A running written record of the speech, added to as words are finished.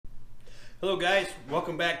Hello guys,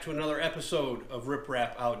 welcome back to another episode of Rip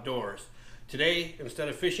Rap Outdoors. Today, instead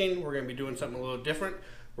of fishing, we're going to be doing something a little different.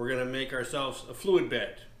 We're going to make ourselves a fluid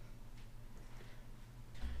bed.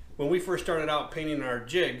 When we first started out painting our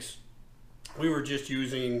jigs, we were just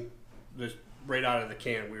using this right out of the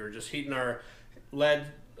can. We were just heating our lead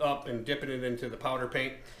up and dipping it into the powder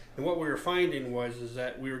paint. And what we were finding is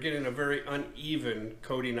that we were getting a very uneven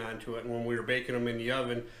coating onto it, and when we were baking them in the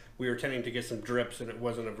oven, we were tending to get some drips, and it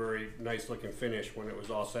wasn't a very nice looking finish when it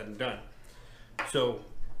was all said and done. So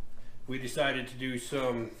we decided to do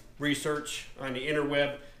some research on the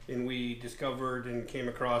interweb, and we discovered and came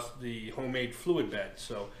across the homemade fluid bed.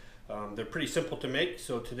 So they're pretty simple to make.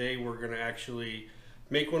 So today we're going to actually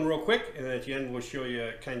make one real quick, and then at the end we'll show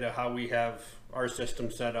you kind of how we have our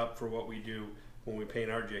system set up for what we do when we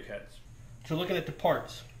paint our jig heads. So looking at the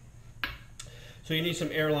parts, so you need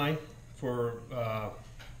some Airline for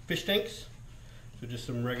fish tanks, so just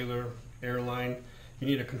some regular Airline. You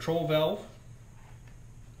need a control valve,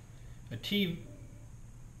 a T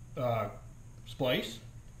splice,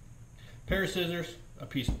 a pair of scissors, a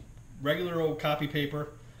piece of regular old copy paper,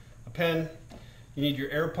 a pen. You need your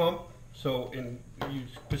air pump, so you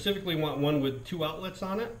specifically want one with 2 outlets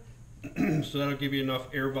on it, so that'll give you enough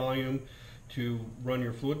air volume to run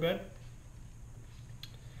your fluid bed.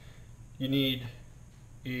 You need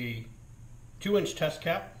a 2-inch test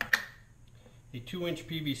cap, a 2-inch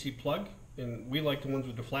PVC plug, and we like the ones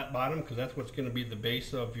with the flat bottom because that's what's going to be the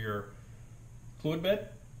base of your fluid bed.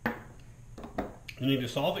 You need a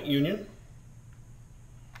solvent union,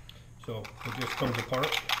 so it just comes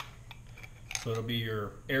apart. So it'll be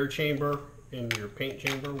your air chamber and your paint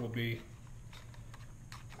chamber will be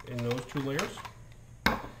in those 2 layers.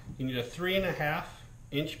 You need a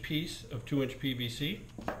 3.5-inch piece of 2-inch PVC,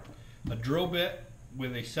 a drill bit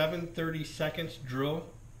with a 7/32 drill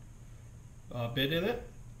bit in it,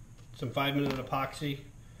 some 5-minute epoxy,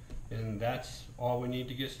 and that's all we need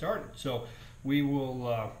to get started. So we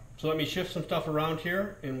will. So let me shift some stuff around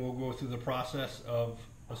here, and we'll go through the process of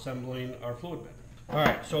assembling our fluid bed. All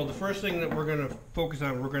right. So the first thing that we're going to focus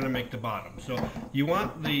on, we're going to make the bottom. So you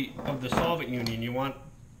want the solvent union. You want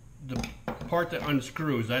the part that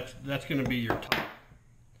unscrews. That's going to be your top.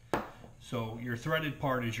 So your threaded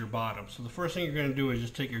part is your bottom. So the first thing you're going to do is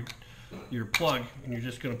just take your plug, and you're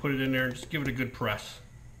just going to put it in there and just give it a good press.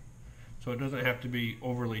 So it doesn't have to be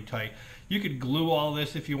overly tight. You could glue all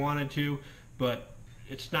this if you wanted to, but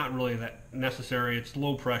it's not really that necessary. It's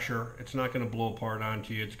low pressure. It's not going to blow apart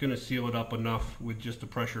onto you. It's going to seal it up enough with just a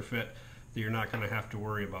pressure fit that you're not going to have to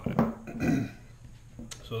worry about it.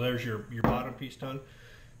 So there's your bottom piece done.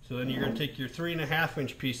 So then you're going to take your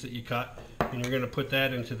 3.5-inch piece that you cut, and you're going to put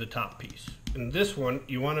that into the top piece. And this one,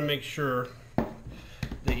 you want to make sure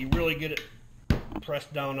that you really get it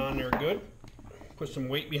pressed down on there good. Put some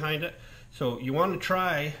weight behind it. So you want to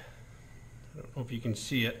try, I don't know if you can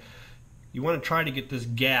see it, you want to try to get this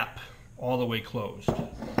gap all the way closed.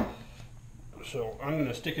 So I'm going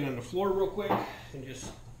to stick it on the floor real quick and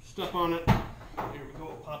just step on it. There we go,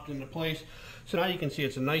 it popped into place. So now you can see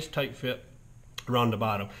it's a nice tight fit around the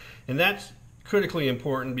bottom, and that's critically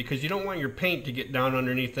important because you don't want your paint to get down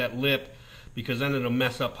underneath that lip, because then it'll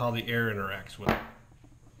mess up how the air interacts with it.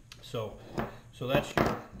 So that's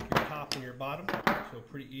your top and your bottom, so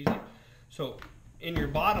pretty easy. So in your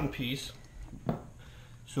bottom piece,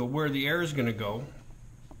 so where the air is going to go,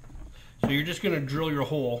 so you're just going to drill your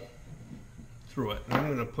hole through it. And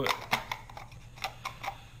I'm going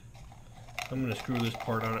to screw this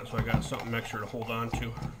part on it so I got something extra to hold on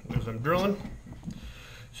to as I'm drilling.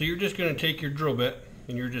 So you're just going to take your drill bit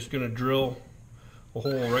and you're just going to drill a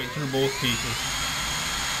hole right through both pieces.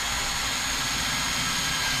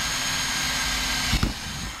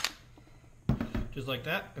 Just like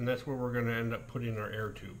that, and that's where we're going to end up putting our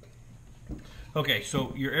air tube. Okay,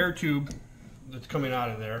 so your air tube that's coming out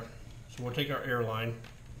of there, so we'll take our Airline.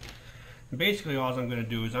 And basically all I'm going to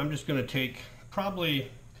do is I'm just going to take probably,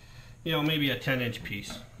 you know, maybe a 10-inch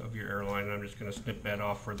piece of your Airline, and I'm just going to snip that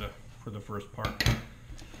off for the first part.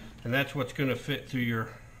 And that's what's going to fit through your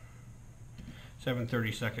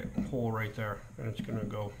 7/32 hole right there, and it's going to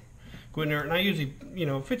go in there. And I usually, you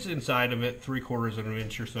know, if it's inside of it 3/4 of an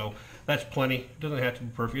inch or so, that's plenty. It doesn't have to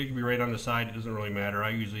be perfect. It can be right on the side. It doesn't really matter.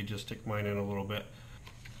 I usually just stick mine in a little bit.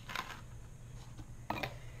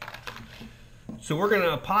 So we're going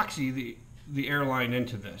to epoxy the Airline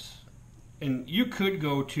into this, and you could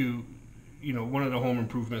go to, you know, one of the home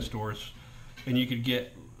improvement stores, and you could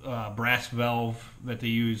get brass valve that they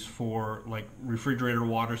use for like refrigerator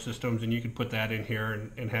water systems, and you could put that in here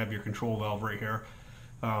and have your control valve right here.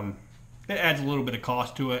 It adds a little bit of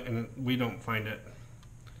cost to it, and we don't find it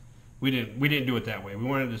we didn't do it that way. We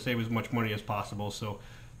wanted to save as much money as possible, so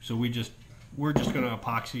we're just going to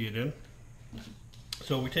epoxy it in.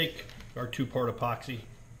 So we take our 2-part epoxy,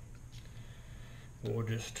 and we'll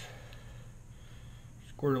just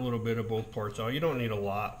squirt a little bit of both parts out. You don't need a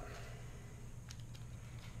lot.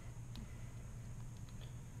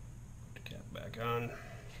 Put the cap back on.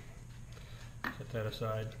 Set that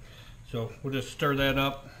aside. So we'll just stir that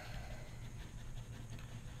up.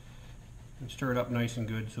 And stir it up nice and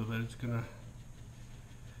good so that it's going to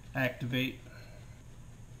activate.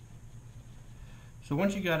 So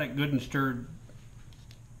once you got it good and stirred,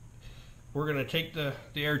 we're going to take the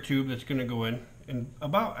air tube that's going to go in, and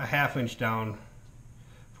about a 1/2 inch down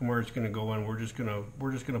from where it's going to go in, we're just going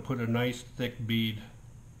to put a nice thick bead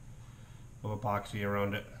of epoxy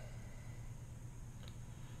around it.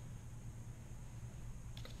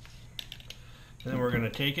 And then we're going to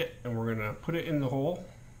take it and we're going to put it in the hole.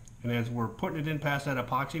 And as we're putting it in past that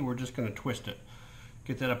epoxy, we're just going to twist it.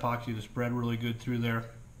 Get that epoxy to spread really good through there.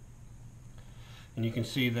 And you can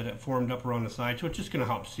see that it formed up around the side, so it's just going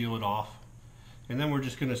to help seal it off. And then we're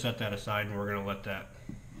just going to set that aside and we're going to let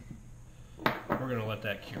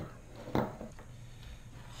that cure.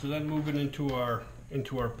 So then moving into our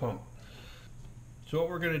pump. So what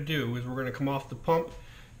we're going to do is we're going to come off the pump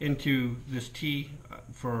into this T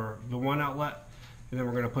for the one outlet, and then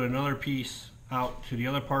we're going to put another piece out to the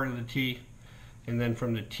other part of the T, and then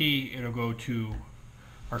from the T it'll go to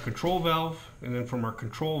our control valve, and then from our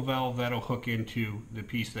control valve that'll hook into the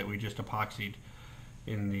piece that we just epoxied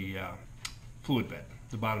in the fluid bed,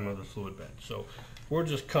 the bottom of the fluid bed. So we'll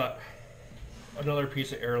just cut another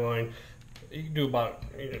piece of Airline. You can do about,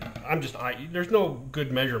 there's no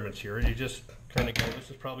good measurements here. You just kind of go, this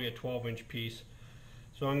is probably a 12-inch piece.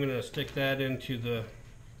 So I'm going to stick that into the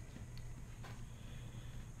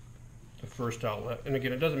first outlet. And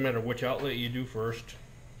again, it doesn't matter which outlet you do first.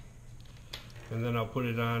 And then I'll put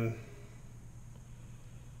it on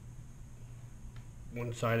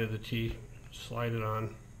one side of the T, slide it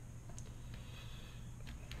on.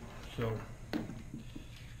 So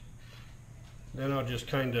then I'll just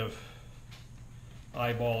kind of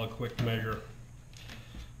eyeball a quick measure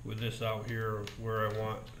with this out here of where I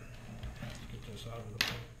want. Let's get this out of the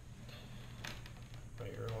pump. My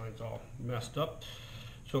Airline's all messed up.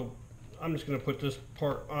 So I'm just going to put this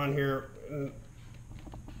part on here and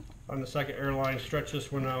on the second Airline, stretch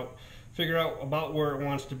this one out, figure out about where it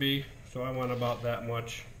wants to be. So I want about that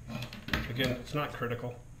much. Again, it's not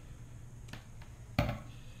critical.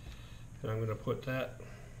 And I'm going to put that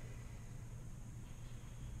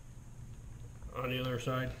on the other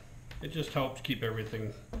side. It just helps keep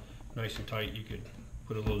everything nice and tight. You could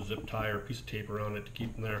put a little zip tie or a piece of tape around it to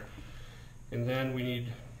keep them there. And then we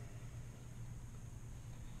need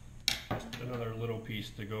another little piece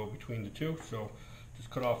to go between the two. So just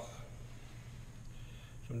cut off.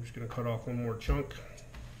 So I'm just going to cut off one more chunk.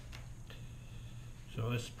 So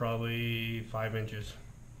this is probably 5 inches.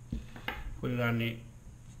 Put it on the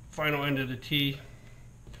final end of the T,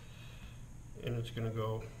 and it's going to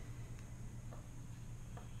go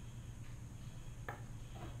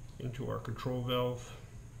into our control valve.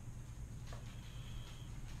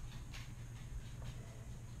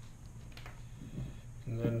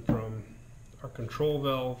 And then from our control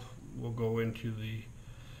valve, we'll go into the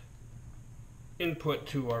input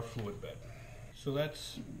to our fluid bed. So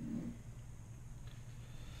that's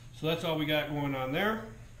all we got going on there.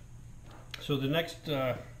 So the next,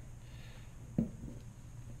 the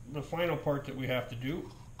final part that we have to do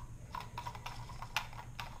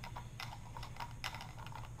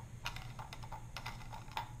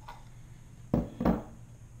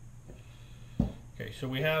so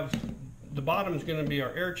we have, the bottom is going to be our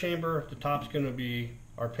air chamber, the top's going to be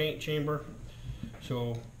our paint chamber.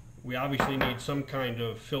 So we obviously need some kind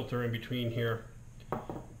of filter in between here.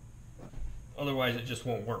 Otherwise it just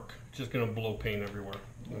won't work. It's just going to blow paint everywhere,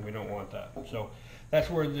 and we don't want that. So that's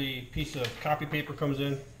where the piece of copy paper comes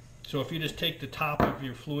in. So if you just take the top of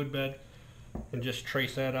your fluid bed and just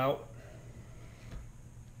trace that out.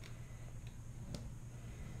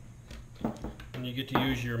 And you get to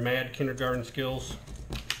use your mad kindergarten skills.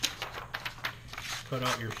 Cut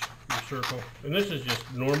out your circle. And this is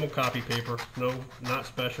just normal copy paper, no, not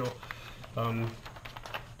special.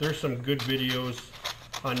 There's some good videos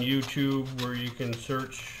on YouTube where you can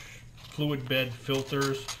search fluid bed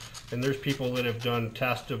filters, and there's people that have done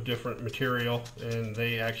tests of different material, and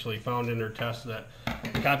they actually found in their tests that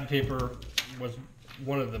the copy paper was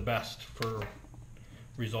one of the best for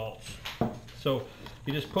results. So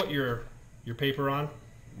you just put your paper on,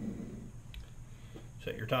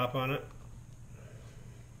 set your top on it,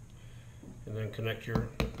 and then connect your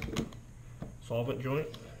solvent joint.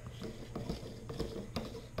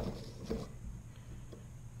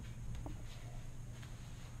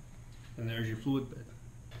 And there's your fluid bed.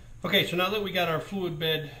 Okay, so now that we got our fluid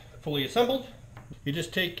bed fully assembled, you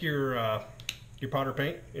just take your powder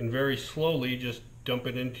paint and very slowly just dump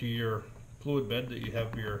it into your fluid bed that you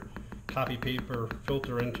have your copy paper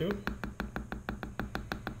filter into.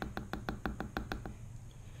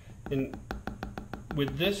 And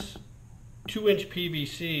with this 2-inch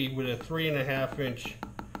PVC with a 3.5-inch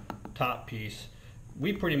top piece,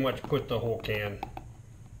 we pretty much put the whole can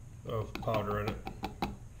of powder in it.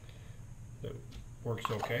 It works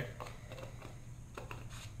okay.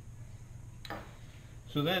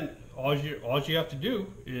 So then all you have to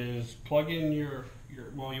do is plug in your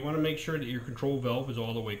well, you want to make sure that your control valve is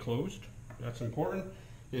all the way closed. That's important.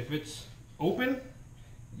 If it's open,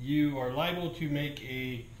 you are liable to make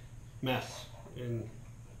a mess, and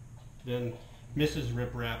then Mrs.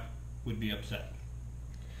 Rip Rap would be upset.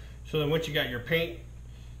 So then once you got your paint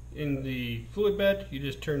in the fluid bed, you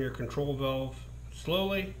just turn your control valve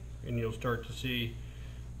slowly and you'll start to see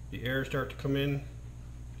the air start to come in,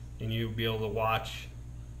 and you'll be able to watch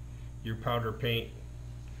your powder paint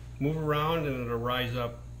move around, and it'll rise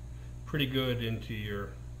up pretty good into your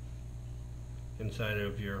inside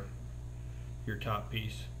of your top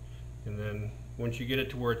piece. And then once you get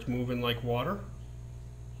it to where it's moving like water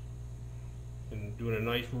and doing a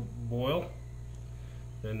nice boil,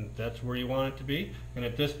 then that's where you want it to be. And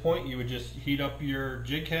at this point you would just heat up your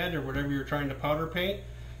jig head or whatever you're trying to powder paint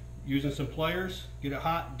using some pliers, get it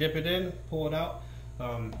hot, dip it in, pull it out.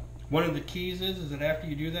 One of the keys is that after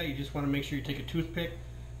you do that, you just want to make sure you take a toothpick,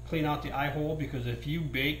 clean out the eye hole, because if you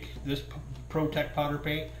bake this ProTech powder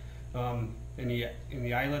paint and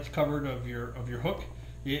the eyelet's covered of your hook,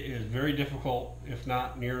 it is very difficult, if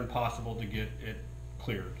not near impossible, to get it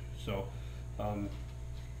cleared. So so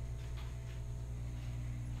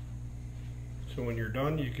when you're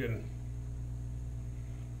done, you can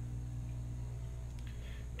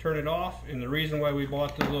turn it off. And the reason why we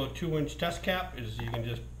bought the little 2-inch test cap is you can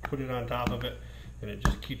just put it on top of it and it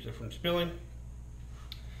just keeps it from spilling.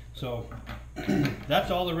 So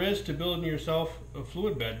that's all there is to building yourself a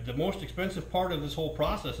fluid bed. The most expensive part of this whole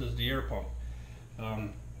process is the air pump.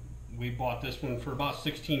 We bought this one for about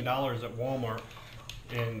 $16 at Walmart,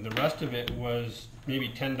 and the rest of it was maybe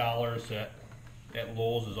 $10 at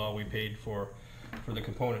Lowe's is all we paid for the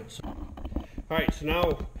components. Alright, so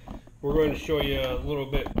now we're going to show you a little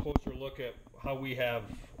bit closer look at how we have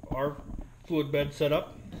our fluid bed set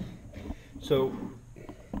up. So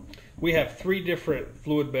we have 3 different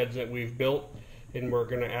fluid beds that we've built, and we're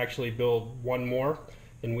going to actually build one more.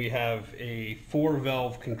 And we have a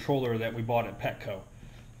 4-valve controller that we bought at Petco.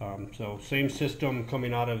 So same system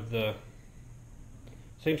coming out of the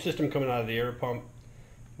air pump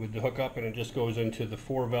with the hookup, and it just goes into the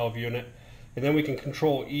 4-valve unit. And then we can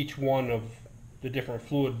control each one of the different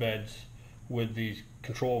fluid beds with these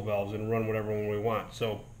control valves and run whatever one we want.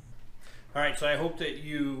 So alright, so I hope that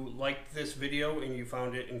you liked this video and you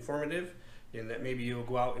found it informative, and that maybe you'll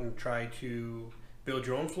go out and try to build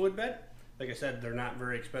your own fluid bed. Like I said, they're not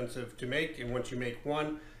very expensive to make, and once you make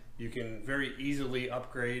one, you can very easily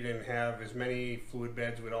upgrade and have as many fluid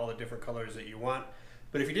beds with all the different colors that you want.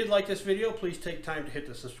 But if you did like this video, please take time to hit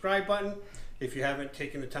the subscribe button. If you haven't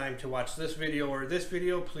taken the time to watch this video or this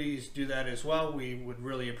video, please do that as well. We would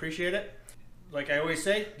really appreciate it. Like I always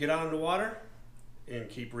say, get out in the water and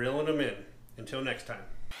keep reeling them in. Until next time.